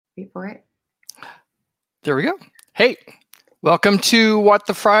Wait for it. There we go. Hey, welcome to What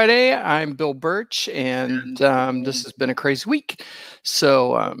the Friday. I'm Bill Birch, and this has been a crazy week.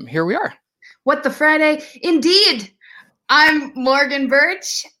 So here we are. What the Friday? Indeed. I'm Morgan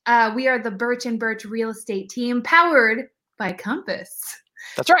Birch. We are the Birch & Birch real estate team powered by Compass.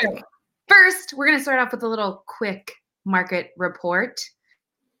 That's right. So first, we're going to start off with a little quick market report.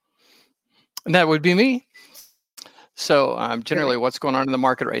 And that would be me. So generally what's going on in the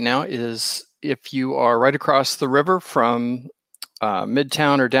market right now is if you are right across the river from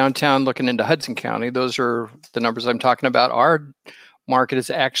Midtown or downtown looking into Hudson County, those are the numbers I'm talking about. Our market is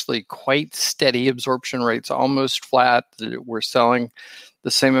actually quite steady. Absorption rates almost flat. We're selling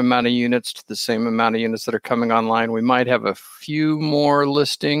the same amount of units to the same amount of units that are coming online. We might have a few more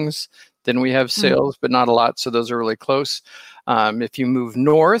listings than we have sales, but not a lot. So those are really close. If you move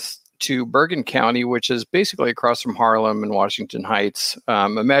north to Bergen County, which is basically across from Harlem and Washington Heights.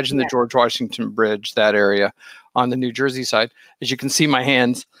 Imagine the George Washington Bridge, that area on the New Jersey side. As you can see my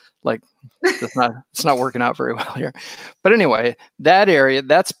hands, like it's not working out very well here. But anyway, that area,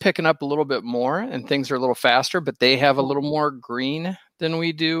 that's picking up a little bit more and things are a little faster, but they have a little more green than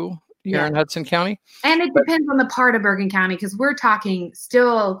we do here in Hudson County. And it depends on the part of Bergen County, because we're talking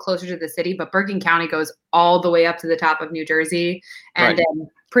still closer to the city, but Bergen County goes all the way up to the top of New Jersey and then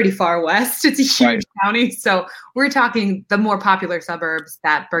pretty far west. It's a huge county. So we're talking the more popular suburbs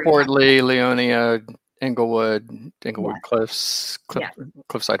that Bergen Fort County. Lee, Leonia, Englewood Cliffs,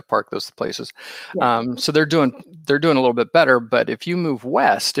 Cliffside Park, those places. So they're doing a little bit better. But if you move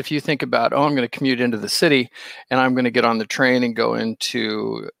west, if you think about, I'm going to commute into the city and I'm going to get on the train and go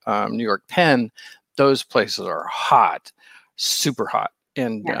into New York Penn, those places are hot, super hot.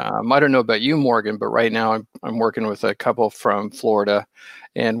 And I don't know about you, Morgan, but right now I'm working with a couple from Florida,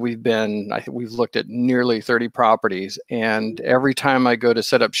 and we've looked at nearly 30 properties. And every time I go to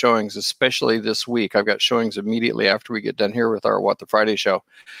set up showings, especially this week, I've got showings immediately after we get done here with our What the Friday show.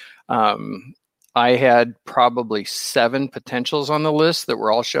 I had probably 7 potentials on the list that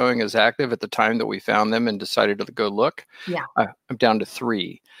were all showing as active at the time that we found them and decided to go look. I'm down to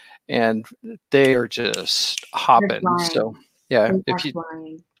 3, and they are just hopping. So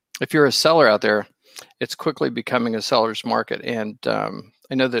if you're a seller out there, it's quickly becoming a seller's market. And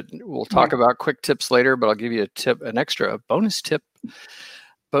I know that we'll talk about quick tips later, but I'll give you a bonus tip.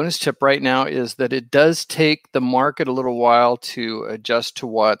 Bonus tip right now is that it does take the market a little while to adjust to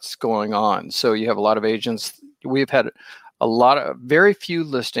what's going on. So you have a lot of agents. We've had very few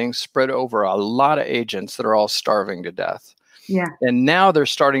listings spread over a lot of agents that are all starving to death. And now they're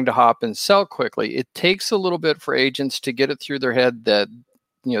starting to hop and sell quickly. It takes a little bit for agents to get it through their head that,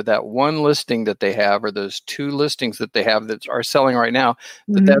 that one listing that they have, or those 2 listings that they have that are selling right now,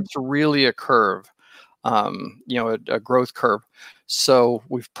 that's really a curve, a growth curve. So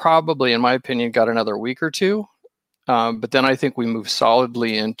we've probably, in my opinion, got another week or 2. But then I think we move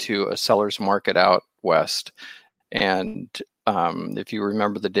solidly into a seller's market out west. And if you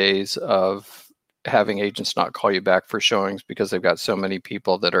remember the days of having agents not call you back for showings because they've got so many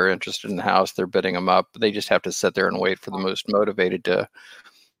people that are interested in the house, they're bidding them up. They just have to sit there and wait for the most motivated to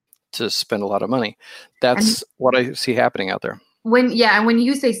spend a lot of money. That's what I see happening out there. When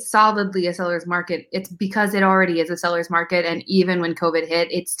you say solidly a seller's market, it's because it already is a seller's market. And even when COVID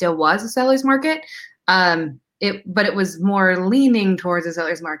hit, it still was a seller's market. But it was more leaning towards a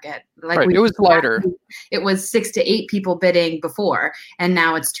seller's market. It was lighter. It was 6 to 8 people bidding before, and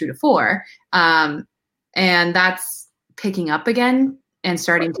now it's 2 to 4. And that's picking up again and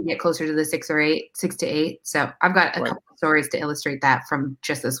starting to get closer to the 6 to 8. So I've got a couple of stories to illustrate that from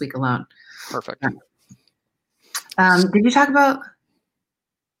just this week alone. Perfect. Did you talk about?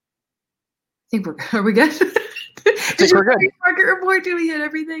 Are we good? Did we're good. Market report? Did we hit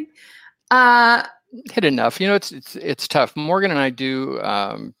everything? Hit enough. It's tough. Morgan and I do.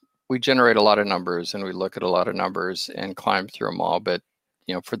 We generate a lot of numbers and we look at a lot of numbers and climb through them all. But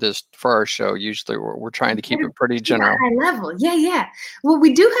for our show, usually we're trying to keep it pretty general. High level. Yeah. Well,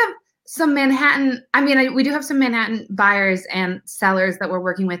 we do have some Manhattan. We do have some Manhattan buyers and sellers that we're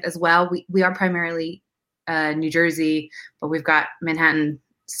working with as well. We are primarily New Jersey, but we've got Manhattan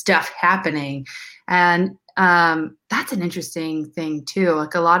stuff happening, and that's an interesting thing too.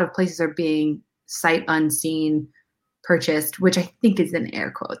 Like, a lot of places are being sight unseen purchased, which I think is in air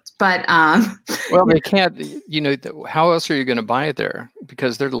quotes, but well, they can't. How else are you going to buy it there?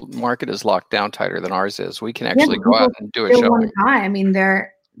 Because their market is locked down tighter than ours is. We can actually go out and do a show.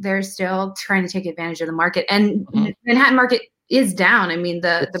 They're still trying to take advantage of the market, and Manhattan market is down.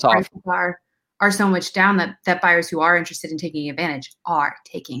 The prices are so much down that buyers who are interested in taking advantage are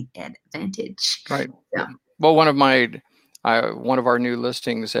taking advantage. Right. Yeah. Well, one of my One of our new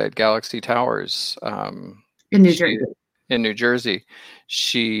listings at Galaxy Towers in New Jersey. In New Jersey,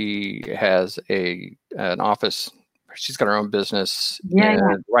 she has an office. She's got her own business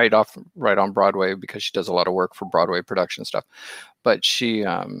right on Broadway, because she does a lot of work for Broadway production stuff. But she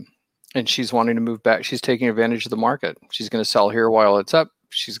and she's wanting to move back. She's taking advantage of the market. She's going to sell here while it's up.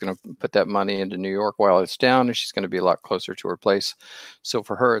 She's going to put that money into New York while it's down, and she's going to be a lot closer to her place. So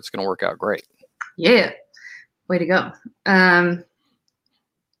for her, it's going to work out great. Yeah. Way to go. And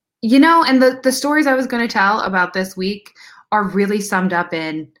the stories I was going to tell about this week are really summed up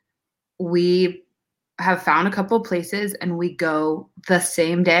in, we have found a couple of places and we go the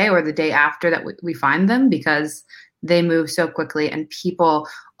same day or the day after that we find them, because they move so quickly and people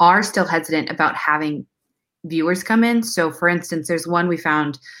are still hesitant about having viewers come in. So for instance, there's one we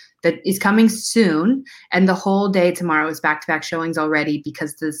found that is coming soon, and the whole day tomorrow is back-to-back showings already,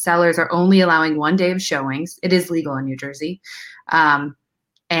 because the sellers are only allowing 1 day of showings. It is legal in New Jersey.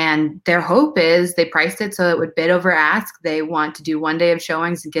 And their hope is, they priced it so it would bid over ask. They want to do 1 day of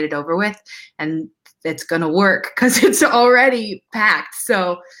showings and get it over with. And it's going to work because it's already packed.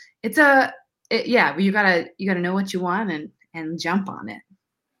 So you gotta know what you want and jump on it.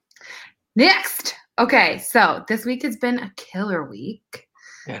 Next. Okay. So this week has been a killer week.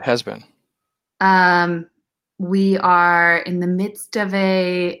 It has been. We are in the midst of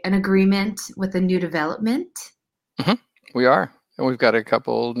an agreement with a new development. Mm-hmm. We are. And we've got a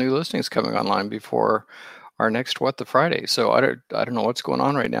couple new listings coming online before our next What the Friday. So I don't know what's going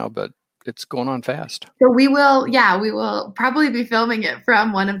on right now, but it's going on fast. So we will probably be filming it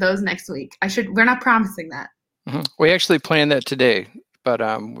from one of those next week. We're not promising that. Mm-hmm. We actually planned that today, but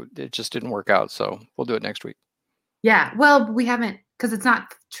it just didn't work out. So we'll do it next week. Yeah. Well, we haven't, because it's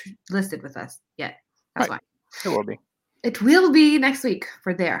not listed with us yet. That's why. It will be. It will be next week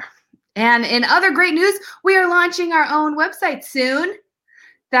for there. And in other great news, we are launching our own website soon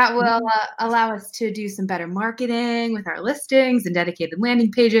that will allow us to do some better marketing with our listings and dedicated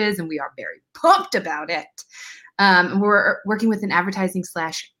landing pages. And we are very pumped about it. We're working with an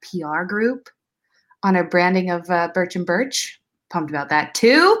advertising/PR group on our branding of Birch and Birch. Pumped about that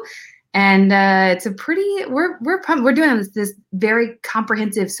too. And it's a we're pumped. We're doing this very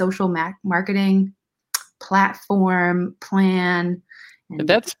comprehensive social marketing platform plan.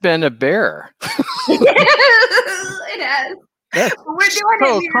 That's been a bear. It has. We're doing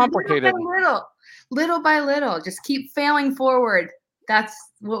so it complicated. Little by little. Just keep failing forward. That's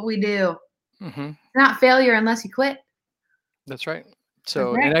what we do. Mm-hmm. It's not failure unless you quit. That's right.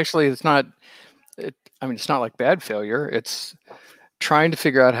 So, and actually, it's not like bad failure. It's trying to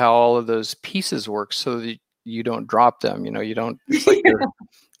figure out how all of those pieces work so that you don't drop them. You don't.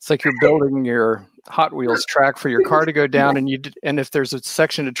 It's like you're building your Hot Wheels track for your car to go down, and if there's a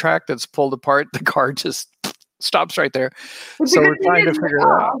section of track that's pulled apart, the car just stops right there. So we're trying to figure it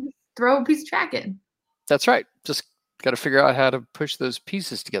out. Throw a piece of track in. That's right. Just got to figure out how to push those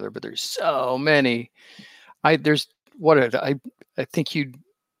pieces together. But there's so many. I think you'd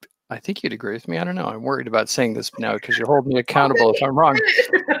agree with me. I don't know. I'm worried about saying this now because you're holding me accountable if I'm wrong.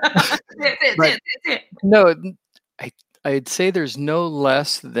 No, I'd say there's no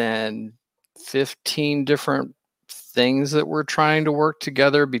less than 15 different things that we're trying to work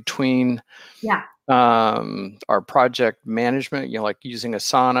together between our project management, like using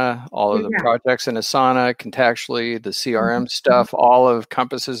Asana, all of the projects in Asana, contextually, the CRM stuff, all of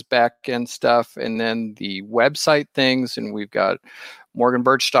Compass's back-end stuff, and then the website things. And we've got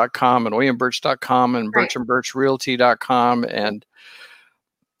morganbirch.com and williambirch.com and birchandbirchrealty.com, and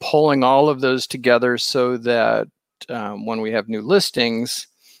pulling all of those together so that when we have new listings,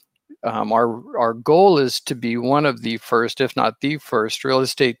 our goal is to be one of the first, if not the first, real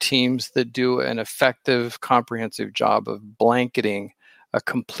estate teams that do an effective, comprehensive job of blanketing a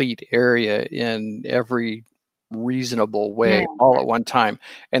complete area in every reasonable way all at one time,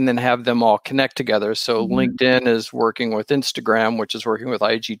 and then have them all connect together. So LinkedIn is working with Instagram, which is working with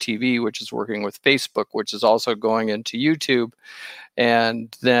IGTV, which is working with Facebook, which is also going into YouTube.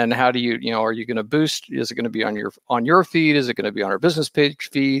 And then how do you are you going to boost? Is it going to be on your feed? Is it going to be on our business page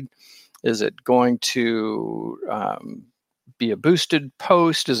feed? Is it going to be a boosted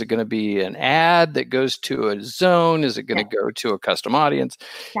post? Is it going to be an ad that goes to a zone? Is it going to go to a custom audience?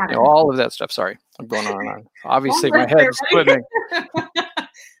 All of that stuff. Sorry, I'm going on and on. Obviously, my head's splitting.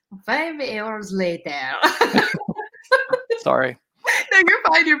 5 hours later. Sorry. No,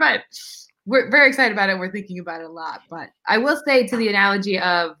 you're fine. We're very excited about it. We're thinking about it a lot. But I will say, to the analogy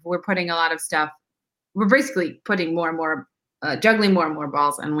of we're putting a lot of stuff, we're basically putting more and more, juggling more and more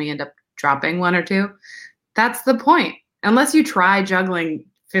balls, and we end up dropping one or two. That's the point. Unless you try juggling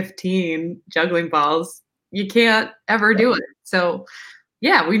 15 juggling balls, you can't ever do it. So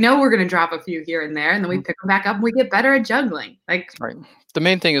yeah, we know we're going to drop a few here and there, and then we pick them back up and we get better at juggling. Like, right. The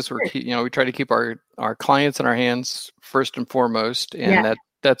main thing is we try to keep our clients in our hands first and foremost, and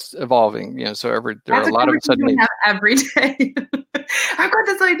that's evolving. So there are a lot of sudden every day. I've got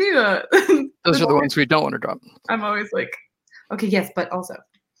this idea. Those are the ones we don't want to drop. I'm always like, okay, yes, but also.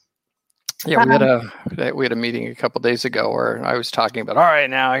 Yeah, we had a meeting a couple of days ago where I was talking about, all right,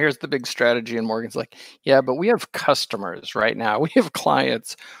 now here's the big strategy, and Morgan's like, yeah, but we have customers right now. We have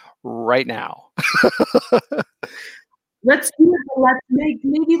clients right now. Let's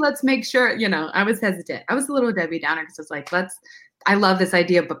make sure, I was hesitant. I was a little Debbie Downer because I was like, I love this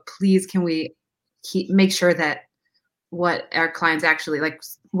idea, but please can we make sure that what our clients actually like,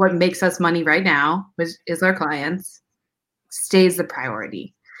 what makes us money right now, which is our clients, stays the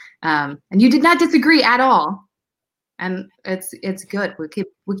priority. And you did not disagree at all. And it's good. We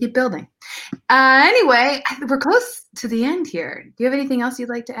keep building. Anyway, we're close to the end here. Do you have anything else you'd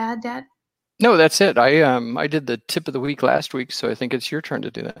like to add, Dad? No, that's it. I did the tip of the week last week, so I think it's your turn to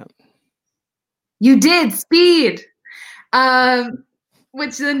do that. You did speed,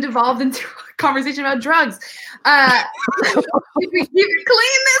 which then devolved into a conversation about drugs. We keep it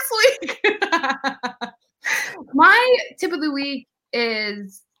clean this week. My tip of the week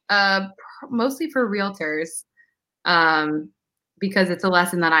is mostly for realtors, because it's a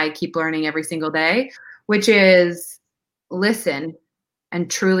lesson that I keep learning every single day, which is listen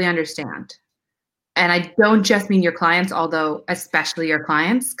and truly understand. And I don't just mean your clients, although especially your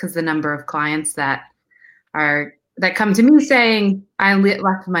clients, because the number of clients that come to me saying, I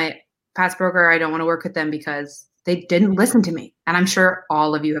left my past broker, I don't want to work with them because they didn't listen to me. And I'm sure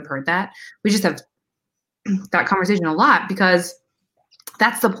all of you have heard that. We just have that conversation a lot because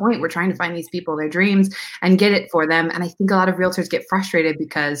that's the point. We're trying to find these people, their dreams, and get it for them. And I think a lot of realtors get frustrated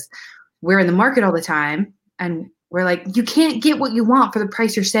because we're in the market all the time and we're like, you can't get what you want for the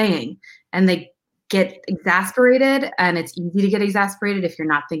price you're saying. And they get exasperated, and it's easy to get exasperated if you're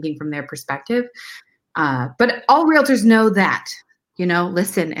not thinking from their perspective. But all realtors know that,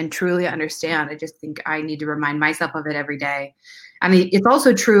 listen and truly understand. I just think I need to remind myself of it every day. I mean, it's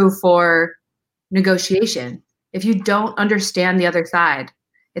also true for negotiation. If you don't understand the other side,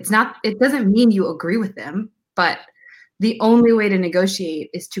 it doesn't mean you agree with them, but the only way to negotiate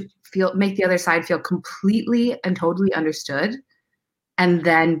is to make the other side feel completely and totally understood, and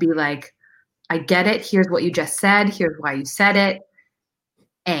then be like, I get it. Here's what you just said. Here's why you said it.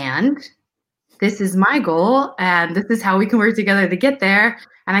 And this is my goal. And this is how we can work together to get there.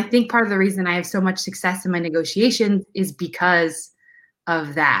 And I think part of the reason I have so much success in my negotiations is because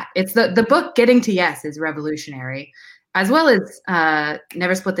of that. It's the book Getting to Yes is revolutionary, as well as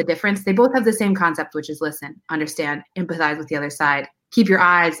Never Split the Difference. They both have the same concept, which is listen, understand, empathize with the other side, keep your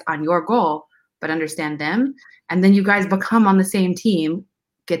eyes on your goal, but understand them. And then you guys become on the same team,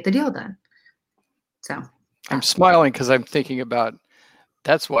 get the deal done. So I'm smiling because I'm thinking about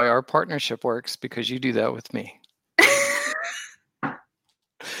that's why our partnership works, because you do that with me.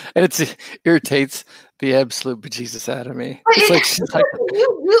 And it irritates the absolute bejesus out of me. It's not like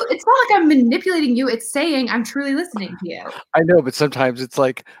I'm manipulating you. It's saying I'm truly listening to you. I know, but sometimes it's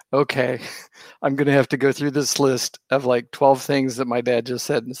like, okay, I'm going to have to go through this list of like 12 things that my dad just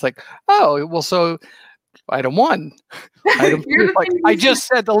said. And it's like, oh, well, so item 1. Item 2, like, I just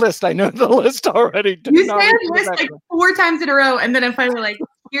said the list. I know the list already. You say the list like 4 times in a row, and then I'm finally like,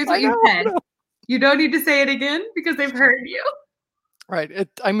 here's what you said. You don't need to say it again because they've heard you. Right.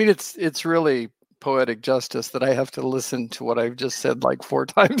 It's really poetic justice that I have to listen to what I've just said like 4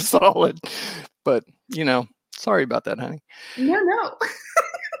 times solid. But, sorry about that, honey. No.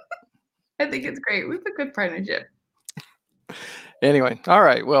 I think it's great. We have a good partnership. Anyway. All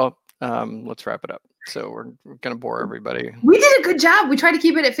right. Well, let's wrap it up. So we're going to bore everybody. We did a good job. We tried to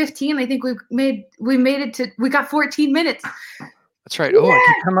keep it at 15. I think we made it we got 14 minutes. That's right. Yeah. Oh, I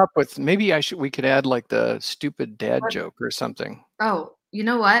could come up with, maybe we could add like the stupid dad joke or something. Oh, you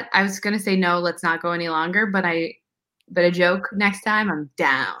know what? I was going to say, no, let's not go any longer, but a joke next time, I'm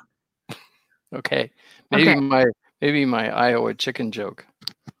down. Okay. Maybe my Iowa chicken joke.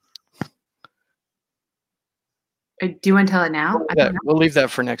 Do you want to tell it now? We'll leave that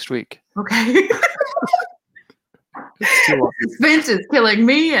for next week. Okay. It's too long. Suspense is killing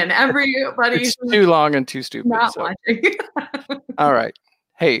me and everybody. It's too long and too stupid. Not watching. All right.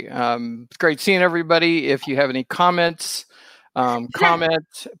 Hey, great seeing everybody. If you have any comments,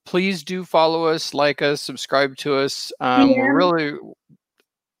 please do follow us, like us, subscribe to us. We're really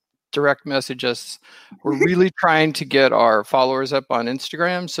direct message us. We're really trying to get our followers up on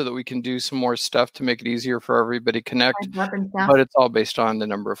Instagram so that we can do some more stuff to make it easier for everybody to connect. But it's all based on the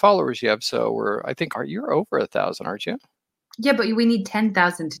number of followers you have. So you're over 1,000, aren't you? Yeah, but we need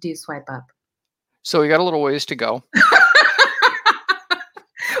 10,000 to do swipe up. So we got a little ways to go.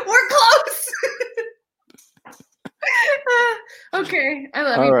 We're close. Okay. I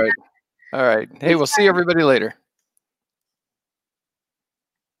love you. All right. Hey, we'll see everybody later.